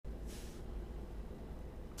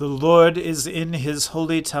The Lord is in his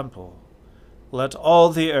holy temple. Let all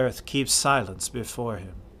the earth keep silence before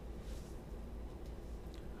him.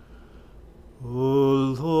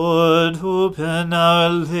 O Lord, open our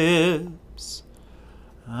lips,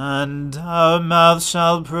 and our mouth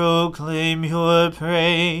shall proclaim your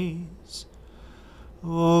praise.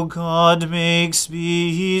 O God, make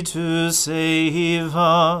speed to save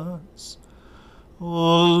us.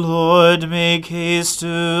 O Lord, make haste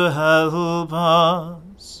to help us.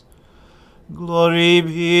 Glory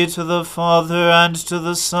be to the Father, and to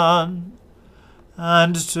the Son,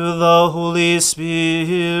 and to the Holy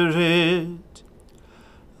Spirit,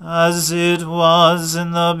 as it was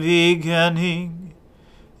in the beginning,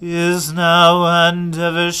 is now, and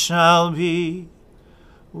ever shall be,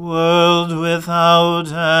 world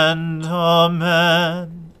without end.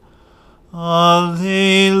 Amen.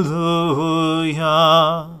 Alleluia.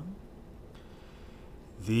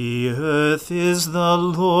 The earth is the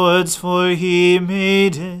Lord's, for he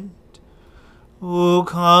made it. O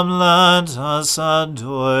come, let us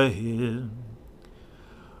adore him.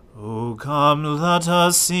 O come, let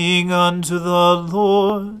us sing unto the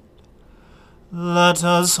Lord. Let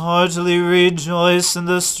us heartily rejoice in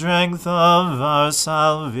the strength of our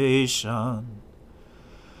salvation.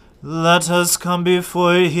 Let us come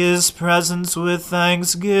before his presence with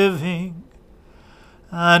thanksgiving,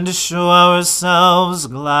 and show ourselves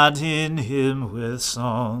glad in him with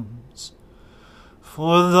songs.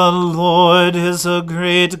 For the Lord is a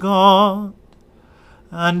great God,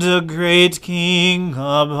 and a great King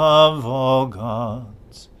above all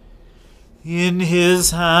gods. In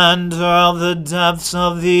his hand are the depths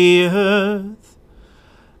of the earth,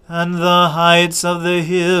 and the heights of the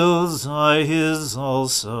hills are his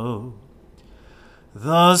also.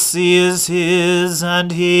 The sea is his,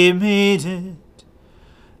 and he made it,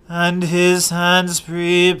 and his hands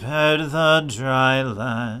prepared the dry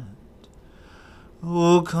land.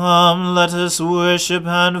 O come, let us worship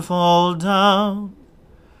and fall down,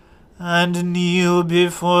 and kneel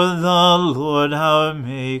before the Lord our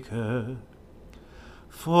Maker.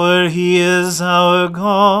 For he is our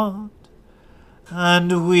God,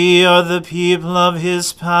 and we are the people of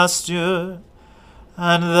his pasture,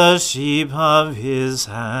 and the sheep of his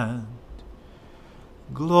hand.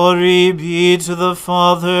 Glory be to the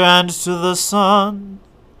Father, and to the Son,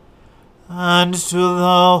 and to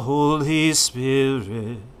the Holy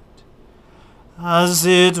Spirit, as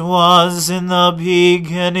it was in the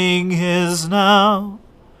beginning, is now,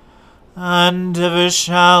 and ever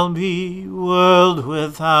shall be, world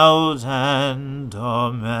without end.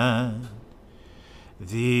 Amen.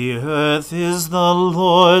 The earth is the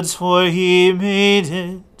Lord's, for he made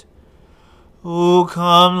it. O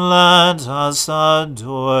come, let us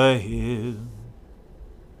adore him.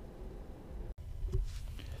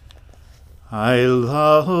 I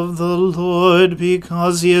love the Lord,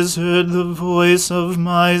 because he has heard the voice of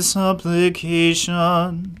my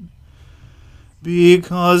supplication,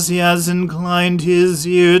 because he has inclined his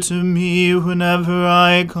ear to me whenever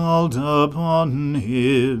I called upon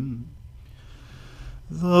him.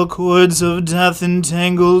 The cords of death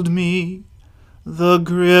entangled me, the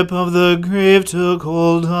grip of the grave took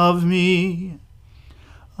hold of me.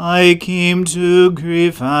 I came to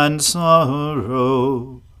grief and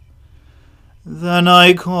sorrow. Then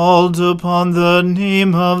I called upon the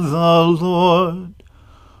name of the Lord.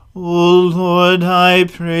 O Lord, I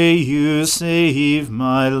pray you, save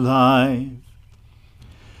my life.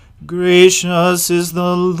 Gracious is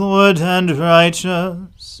the Lord and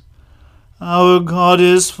righteous. Our God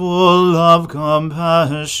is full of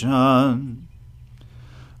compassion.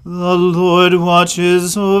 The Lord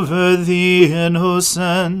watches over the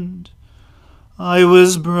innocent. I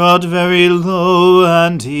was brought very low,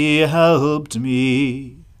 and he helped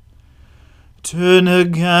me. Turn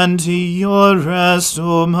again to your rest,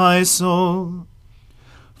 O my soul,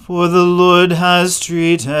 for the Lord has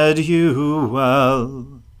treated you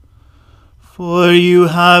well. For you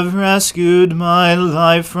have rescued my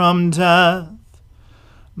life from death,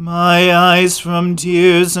 my eyes from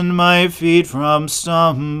tears, and my feet from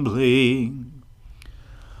stumbling.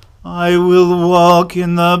 I will walk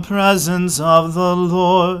in the presence of the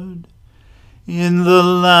Lord, in the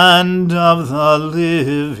land of the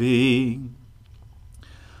living.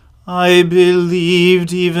 I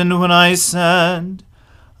believed even when I said,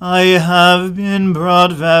 I have been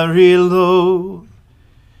brought very low.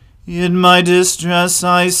 In my distress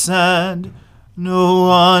I said, no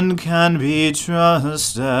one can be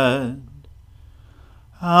trusted.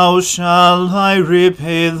 How shall I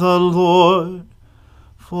repay the Lord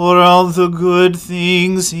for all the good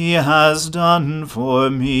things he has done for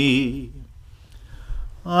me?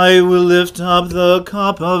 I will lift up the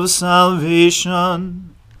cup of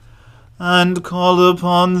salvation, and call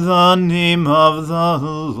upon the name of the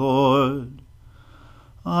Lord.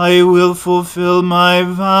 I will fulfill my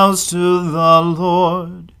vows to the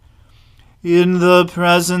Lord, in the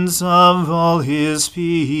presence of all his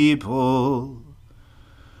people.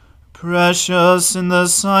 Precious in the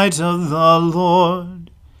sight of the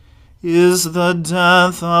Lord is the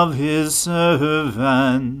death of his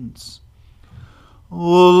servants.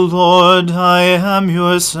 O Lord, I am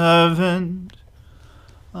your servant.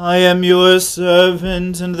 I am your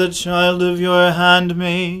servant and the child of your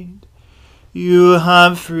handmaid. You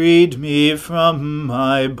have freed me from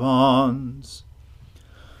my bonds.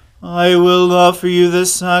 I will offer you the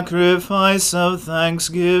sacrifice of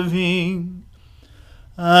thanksgiving,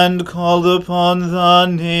 and call upon the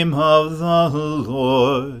name of the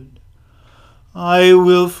Lord. I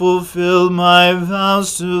will fulfill my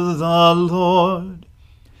vows to the Lord,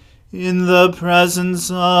 in the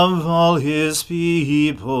presence of all his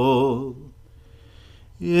people.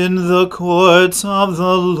 In the courts of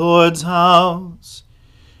the Lord's house,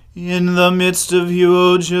 in the midst of you,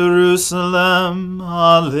 O Jerusalem.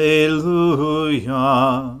 Alleluia.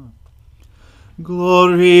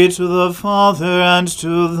 Glory to the Father, and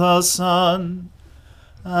to the Son,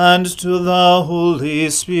 and to the Holy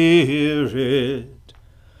Spirit,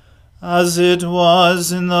 as it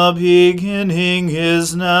was in the beginning,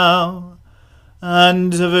 is now,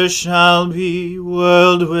 and ever shall be,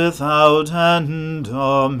 world without end.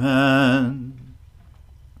 Amen.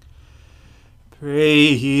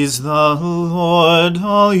 Praise the Lord,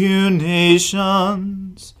 all you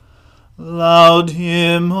nations. Loud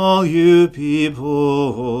hymn, all you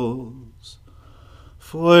peoples.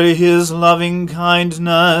 For his loving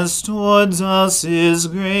kindness towards us is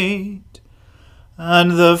great,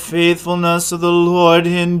 and the faithfulness of the Lord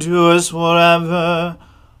endures forever.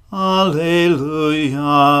 Alleluia.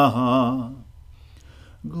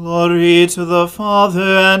 Glory to the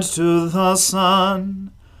Father, and to the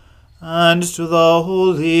Son, and to the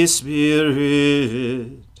Holy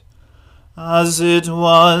Spirit, as it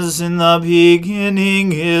was in the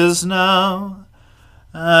beginning, is now,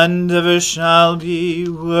 and ever shall be,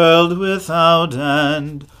 world without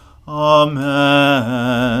end. Amen.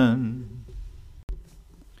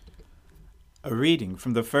 A reading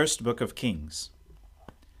from the first book of Kings.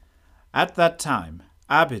 At that time,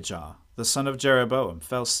 Abijah, the son of Jeroboam,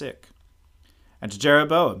 fell sick. And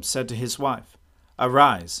Jeroboam said to his wife,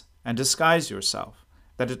 Arise, and disguise yourself,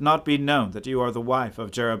 that it not be known that you are the wife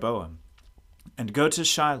of Jeroboam, and go to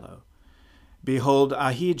Shiloh. Behold,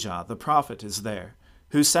 Ahijah the prophet is there,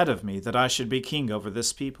 who said of me that I should be king over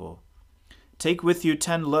this people. Take with you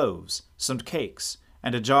 10 loaves, some cakes,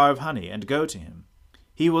 and a jar of honey, and go to him.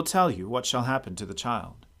 He will tell you what shall happen to the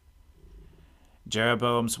child.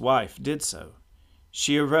 Jeroboam's wife did so.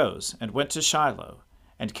 She arose and went to Shiloh,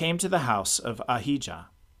 and came to the house of Ahijah.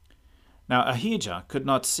 Now Ahijah could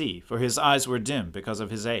not see, for his eyes were dim because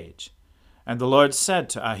of his age. And the Lord said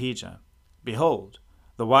to Ahijah, Behold,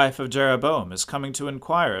 the wife of Jeroboam is coming to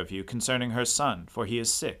inquire of you concerning her son, for he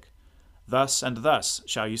is sick. Thus and thus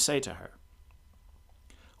shall you say to her.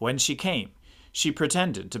 When she came, she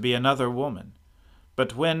pretended to be another woman.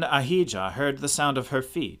 But when Ahijah heard the sound of her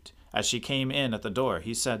feet, as she came in at the door,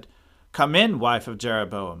 he said, Come in, wife of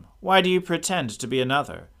Jeroboam. Why do you pretend to be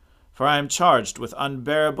another? For I am charged with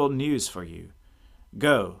unbearable news for you.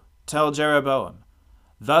 Go, tell Jeroboam,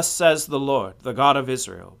 Thus says the Lord, the God of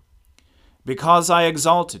Israel, Because I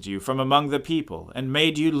exalted you from among the people, and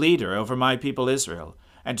made you leader over my people Israel,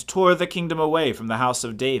 and tore the kingdom away from the house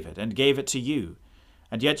of David, and gave it to you,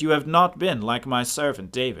 and yet you have not been like my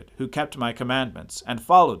servant David, who kept my commandments, and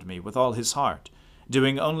followed me with all his heart,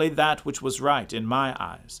 doing only that which was right in my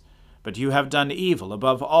eyes. But you have done evil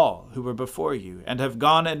above all who were before you, and have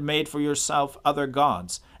gone and made for yourself other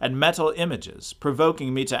gods, and metal images,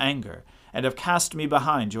 provoking me to anger, and have cast me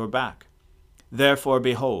behind your back. Therefore,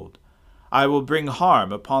 behold, I will bring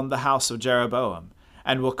harm upon the house of Jeroboam,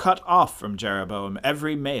 and will cut off from Jeroboam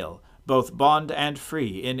every male, both bond and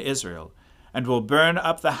free, in Israel, and will burn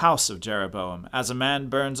up the house of Jeroboam, as a man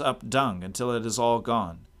burns up dung until it is all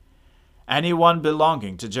gone. Anyone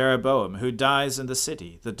belonging to Jeroboam who dies in the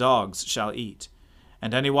city, the dogs shall eat,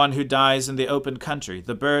 and anyone who dies in the open country,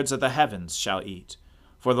 the birds of the heavens shall eat,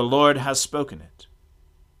 for the Lord has spoken it.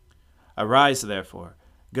 Arise, therefore,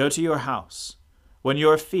 go to your house. When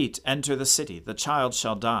your feet enter the city, the child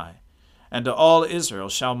shall die, and all Israel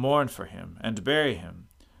shall mourn for him, and bury him,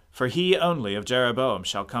 for he only of Jeroboam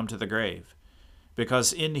shall come to the grave,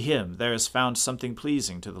 because in him there is found something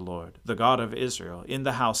pleasing to the Lord, the God of Israel, in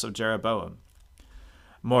the house of Jeroboam.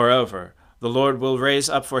 Moreover, The Lord will raise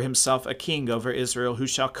up for himself a king over Israel, who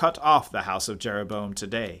shall cut off the house of Jeroboam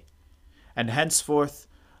today. And henceforth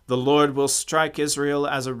the Lord will strike Israel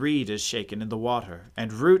as a reed is shaken in the water,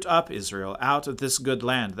 and root up Israel out of this good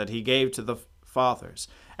land that he gave to the fathers,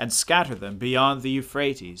 and scatter them beyond the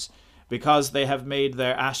Euphrates, because they have made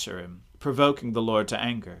their Asherim, provoking the Lord to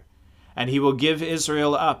anger. And he will give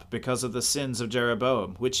Israel up because of the sins of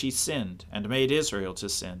Jeroboam, which he sinned, and made Israel to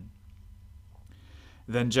sin.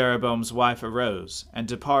 Then Jeroboam's wife arose, and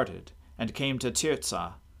departed, and came to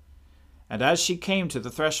Tirzah. And as she came to the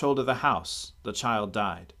threshold of the house, the child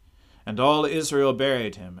died. And all Israel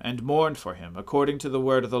buried him, and mourned for him, according to the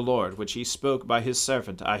word of the Lord, which he spoke by his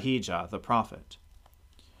servant Ahijah the prophet.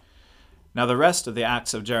 Now the rest of the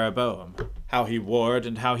acts of Jeroboam, how he warred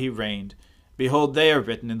and how he reigned, behold, they are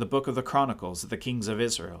written in the book of the Chronicles of the kings of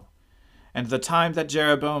Israel. And the time that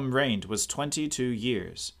Jeroboam reigned was 22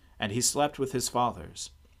 years, and he slept with his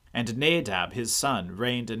fathers. And Nadab his son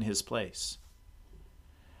reigned in his place.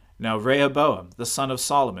 Now Rehoboam the son of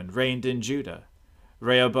Solomon reigned in Judah.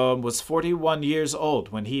 Rehoboam was 41 years old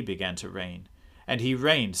when he began to reign, and he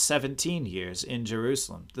reigned 17 years in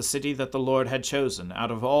Jerusalem, the city that the Lord had chosen out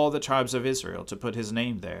of all the tribes of Israel to put his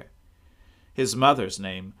name there. His mother's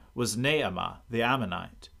name was Naamah the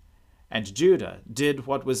Ammonite. And Judah did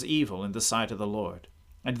what was evil in the sight of the Lord,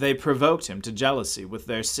 and they provoked him to jealousy with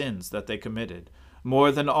their sins that they committed,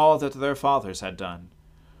 more than all that their fathers had done.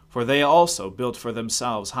 For they also built for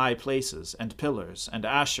themselves high places, and pillars, and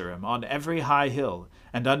Asherim on every high hill,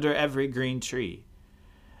 and under every green tree.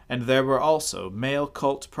 And there were also male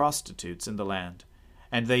cult prostitutes in the land,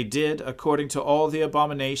 and they did according to all the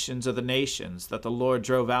abominations of the nations that the Lord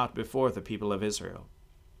drove out before the people of Israel.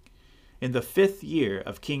 In the 5th year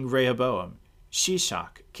of King Rehoboam,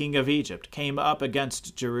 Shishak, king of Egypt, came up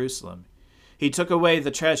against Jerusalem. He took away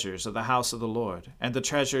the treasures of the house of the Lord, and the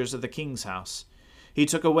treasures of the king's house. He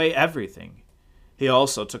took away everything. He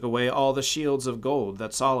also took away all the shields of gold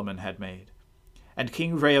that Solomon had made. And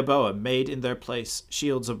King Rehoboam made in their place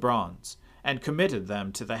shields of bronze, and committed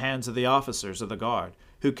them to the hands of the officers of the guard,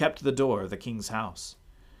 who kept the door of the king's house.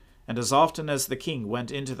 And as often as the king went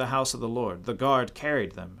into the house of the Lord, the guard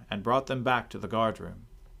carried them, and brought them back to the guardroom.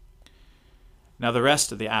 Now the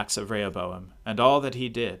rest of the acts of Rehoboam, and all that he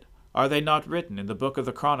did, are they not written in the book of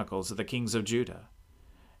the Chronicles of the kings of Judah?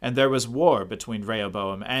 And there was war between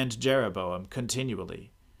Rehoboam and Jeroboam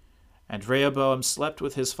continually. And Rehoboam slept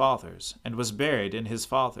with his fathers, and was buried in his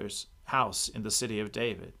father's house in the city of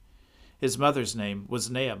David. His mother's name was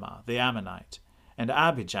Naamah the Ammonite, and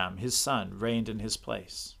Abijam his son reigned in his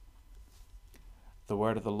place. The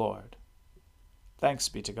word of the Lord. Thanks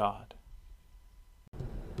be to God.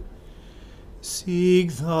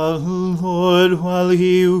 Seek the Lord while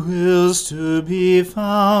he wills to be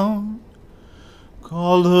found.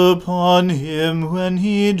 Call upon him when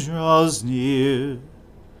he draws near.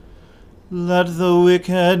 Let the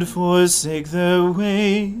wicked forsake their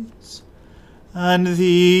ways, and the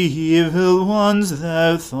evil ones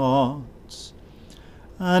their thoughts.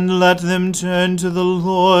 And let them turn to the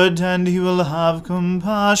Lord, and he will have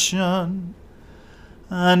compassion,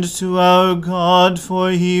 and to our God,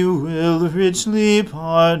 for he will richly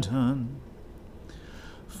pardon.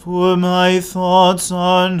 For my thoughts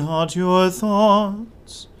are not your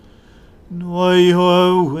thoughts, nor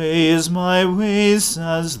your ways my ways,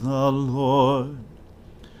 says the Lord.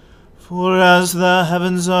 For as the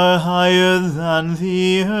heavens are higher than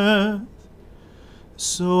the earth,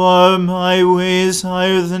 so are my ways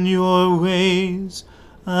higher than your ways,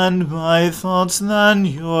 and my thoughts than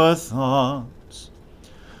your thoughts.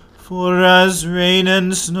 For as rain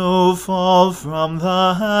and snow fall from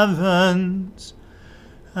the heavens,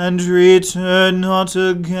 and return not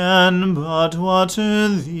again, but water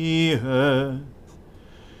the earth,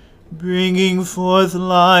 bringing forth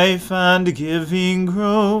life and giving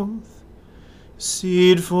growth,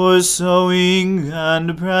 seed for sowing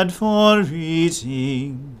and bread for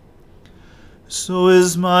eating, so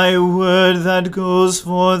is my word that goes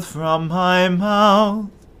forth from my mouth.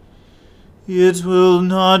 It will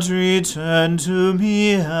not return to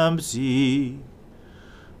me empty,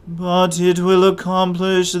 but it will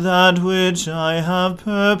accomplish that which I have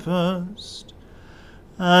purposed,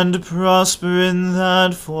 and prosper in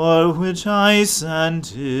that for which I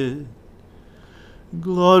sent it.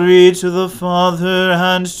 Glory to the Father,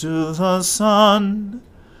 and to the Son,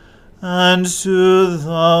 and to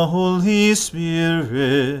the Holy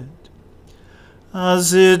Spirit,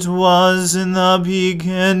 as it was in the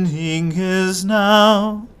beginning, is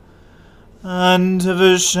now, and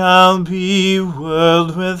ever shall be,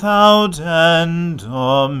 world without end.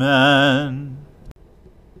 Amen.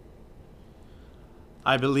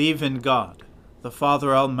 I believe in God, the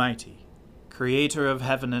Father Almighty, creator of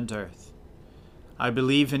heaven and earth. I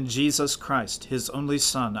believe in Jesus Christ, his only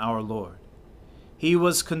Son, our Lord. He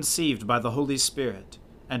was conceived by the Holy Spirit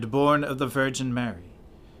and born of the Virgin Mary.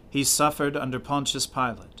 He suffered under Pontius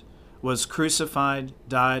Pilate, was crucified,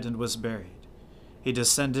 died, and was buried. He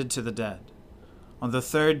descended to the dead. On the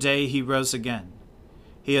third day he rose again.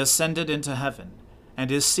 He ascended into heaven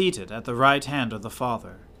and is seated at the right hand of the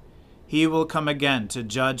Father. He will come again to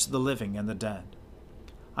judge the living and the dead.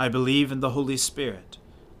 I believe in the Holy Spirit,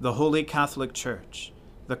 the Holy Catholic Church,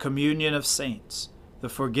 the communion of saints, the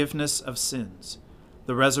forgiveness of sins,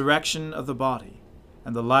 the resurrection of the body,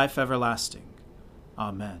 and the life everlasting.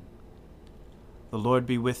 Amen. The Lord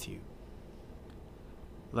be with you.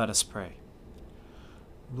 Let us pray.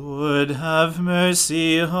 Lord, have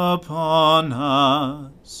mercy upon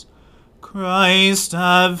us. Christ,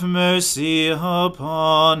 have mercy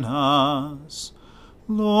upon us.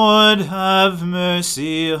 Lord, have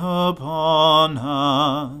mercy upon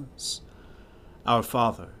us. Our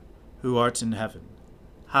Father, who art in heaven,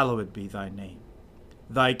 hallowed be thy name.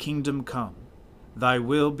 Thy kingdom come, thy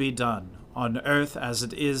will be done, on earth as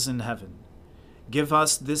it is in heaven. Give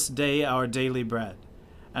us this day our daily bread,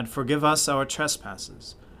 and forgive us our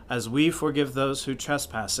trespasses, as we forgive those who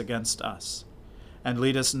trespass against us. And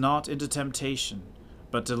lead us not into temptation,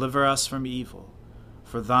 but deliver us from evil.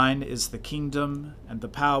 For thine is the kingdom, and the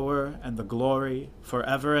power, and the glory,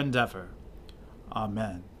 forever and ever.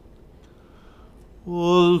 Amen.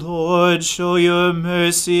 O Lord, show your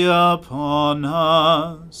mercy upon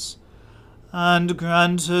us, and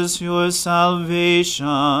grant us your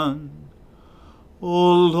salvation.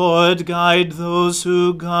 O Lord, guide those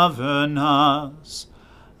who govern us,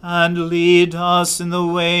 and lead us in the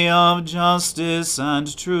way of justice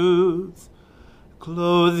and truth.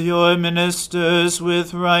 Clothe your ministers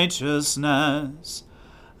with righteousness,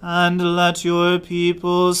 and let your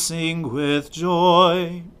people sing with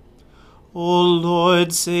joy. O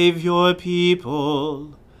Lord, save your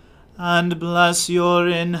people, and bless your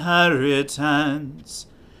inheritance.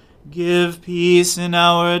 Give peace in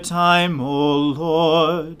our time, O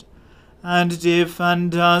Lord, and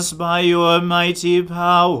defend us by your mighty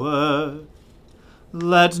power.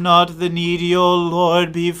 Let not the needy, O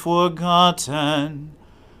Lord, be forgotten,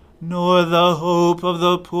 nor the hope of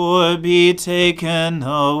the poor be taken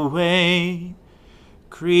away.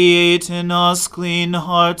 Create in us clean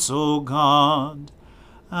hearts, O God,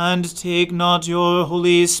 and take not your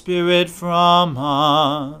Holy Spirit from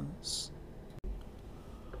us.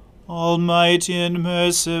 Almighty and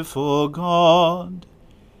merciful God,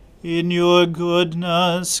 in your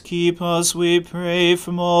goodness keep us, we pray,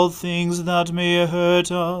 from all things that may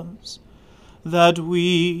hurt us, that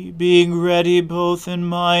we, being ready both in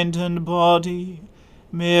mind and body,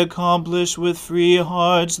 may accomplish with free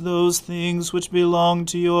hearts those things which belong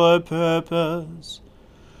to your purpose.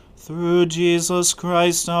 Through Jesus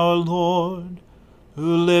Christ our Lord,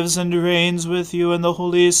 who lives and reigns with you in the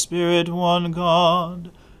Holy Spirit, one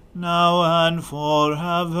God, now and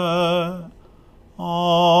forever.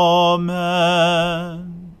 Amen.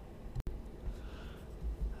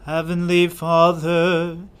 Heavenly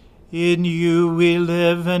Father, in you we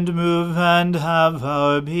live and move and have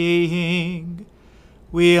our being.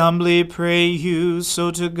 We humbly pray you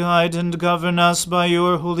so to guide and govern us by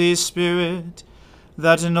your Holy Spirit,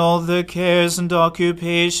 that in all the cares and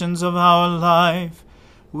occupations of our life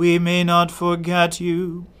we may not forget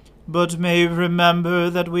you, but may remember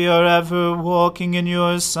that we are ever walking in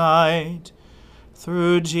your sight.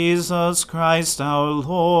 Through Jesus Christ our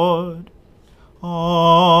Lord.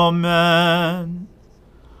 Amen.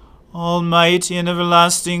 Almighty and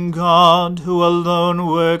everlasting God, who alone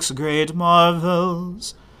works great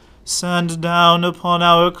marvels, send down upon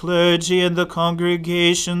our clergy and the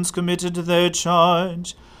congregations committed to their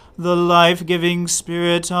charge the life-giving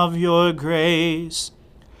Spirit of your grace.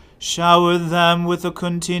 Shower them with the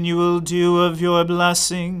continual dew of your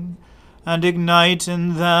blessing, and ignite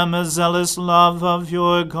in them a zealous love of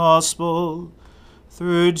your gospel.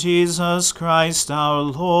 Through Jesus Christ our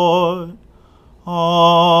Lord.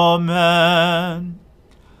 Amen.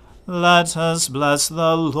 Let us bless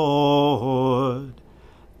the Lord.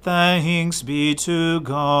 Thanks be to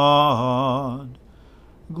God.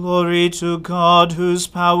 Glory to God, whose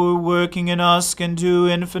power working in us can do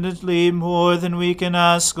infinitely more than we can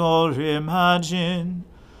ask or imagine.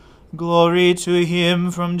 Glory to him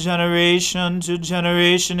from generation to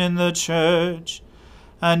generation in the Church,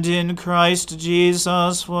 and in Christ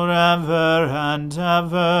Jesus forever and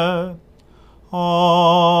ever.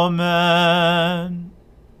 Amen.